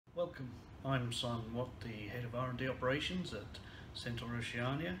Welcome, I'm Simon Watt, the Head of R&D Operations at Centor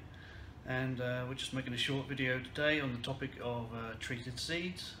Oceania, and we're just making a short video today on the topic of treated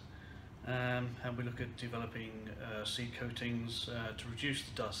seeds, and we look at developing seed coatings to reduce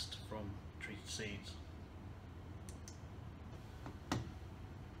the dust from treated seeds.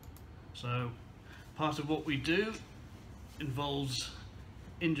 So part of what we do involves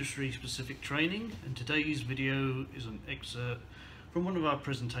industry-specific training, and today's video is an excerpt from one of our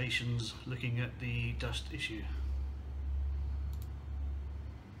presentations looking at the dust issue.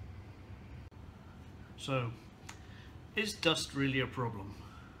 So, is dust really a problem?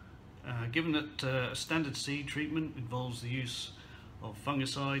 Given that standard seed treatment involves the use of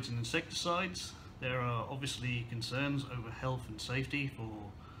fungicides and insecticides, there are obviously concerns over health and safety for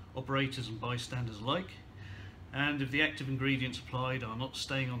operators and bystanders alike. And if the active ingredients applied are not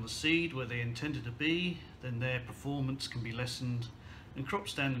staying on the seed where they intended to be, then their performance can be lessened and crop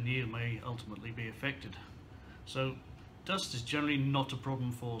stand and yield may ultimately be affected. So dust is generally not a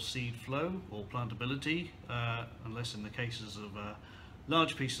problem for seed flow or plantability, unless in the cases of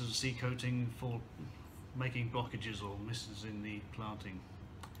large pieces of seed coating for making blockages or misses in the planting.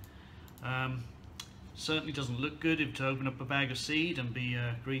 Certainly doesn't look good if to open up a bag of seed and be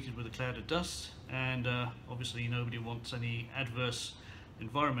greeted with a cloud of dust, and obviously nobody wants any adverse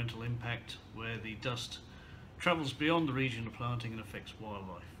environmental impact where the dust travels beyond the region of planting and affects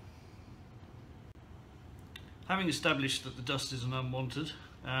wildlife. Having established that the dust is an unwanted,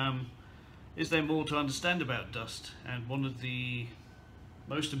 is there more to understand about dust? And one of the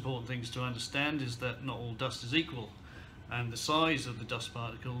most important things to understand is that not all dust is equal, and the size of the dust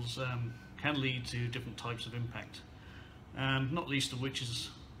particles can lead to different types of impact, not least of which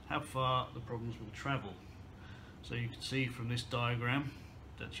is how far the problems will travel. So you can see from this diagram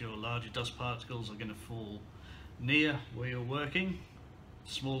that your larger dust particles are going to fall near where you're working,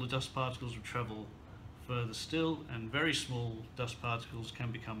 smaller dust particles will travel further still, and very small dust particles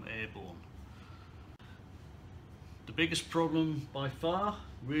can become airborne. The biggest problem by far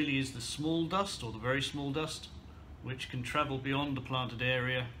really is the small dust, or the very small dust, which can travel beyond the planted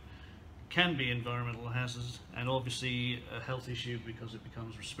area, can be environmental hazards, and obviously a health issue because it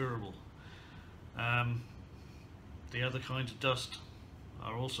becomes respirable. The other kinds of dust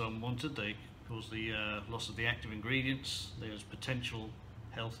are also unwanted. They cause the loss of the active ingredients. There's potential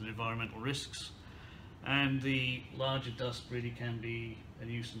health and environmental risks, and the larger dust really can be a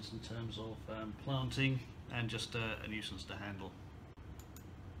nuisance in terms of planting and just a nuisance to handle.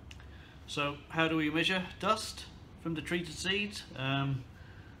 So how do we measure dust from the treated seeds?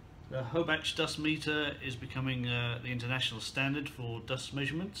 The Hobach dust meter is becoming the international standard for dust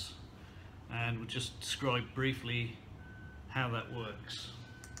measurements, and we'll just describe briefly how that works.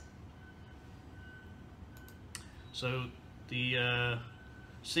 So the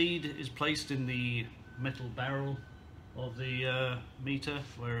seed is placed in the metal barrel of the meter,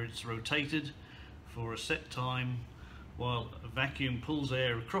 where it's rotated for a set time while a vacuum pulls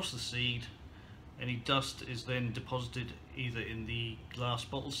air across the seed. Any dust is then deposited either in the glass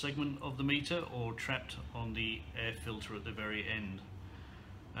bottle segment of the meter or trapped on the air filter at the very end.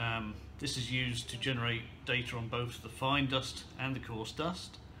 This is used to generate data on both the fine dust and the coarse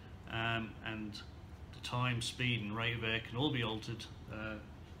dust, and the time, speed and rate of air can all be altered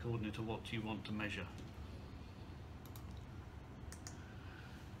according to what you want to measure.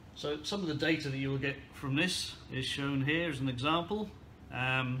 So some of the data that you will get from this is shown here as an example.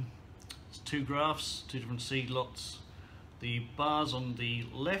 It's two graphs, two different seed lots. The bars on the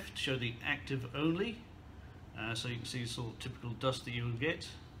left show the active only, so you can see the sort of typical dust that you will get,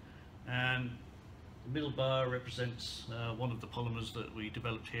 and the middle bar represents one of the polymers that we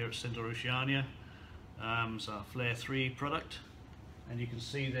developed here at Centor Oceania. It's our Flare 3 product, and you can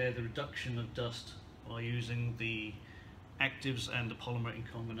see there the reduction of dust by using the actives and the polymer in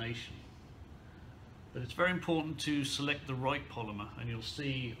combination. But it's very important to select the right polymer, and you'll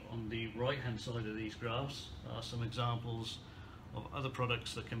see on the right hand side of these graphs are some examples of other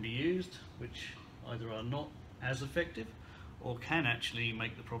products that can be used, which either are not as effective or can actually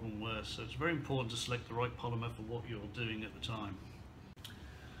make the problem worse. So it's very important to select the right polymer for what you're doing at the time.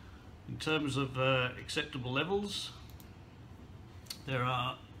 In terms of acceptable levels, there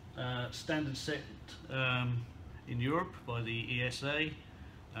are standards set in Europe by the ESA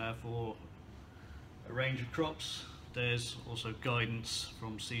for a range of crops. There's also guidance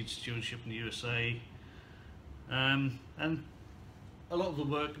from Seed Stewardship in the USA, and a lot of the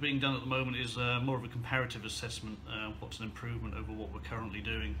work being done at the moment is more of a comparative assessment, what's an improvement over what we're currently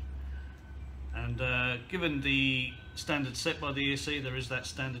doing. And given the standard set by the ESA, there is that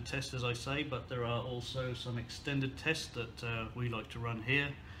standard test, as I say, but there are also some extended tests that we like to run here,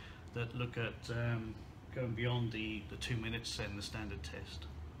 that look at going beyond the 2 minutes set in the standard test.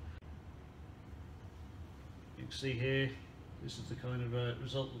 You can see here, this is the kind of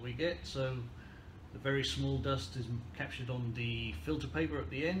result that we get. So the very small dust is captured on the filter paper at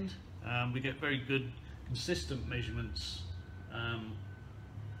the end. We get very good consistent measurements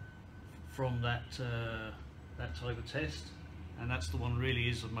from that type of test, and that's the one really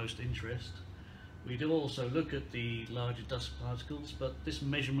is of most interest. We do also look at the larger dust particles, but this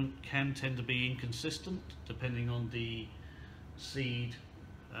measurement can tend to be inconsistent depending on the seed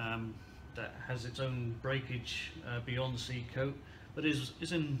that has its own breakage beyond the seed coat, but is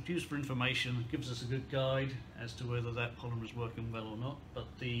used for information, gives us a good guide as to whether that polymer is working well or not. But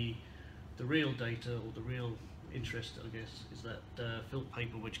the real data, or the real interest, I guess, is that filter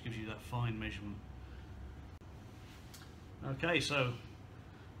paper, which gives you that fine measurement. Okay, so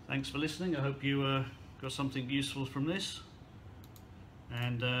thanks for listening. I hope you got something useful from this,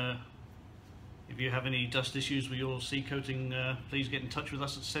 and if you have any dust issues with your seed coating, please get in touch with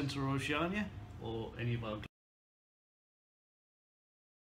us at Centor or Oceania, or any of our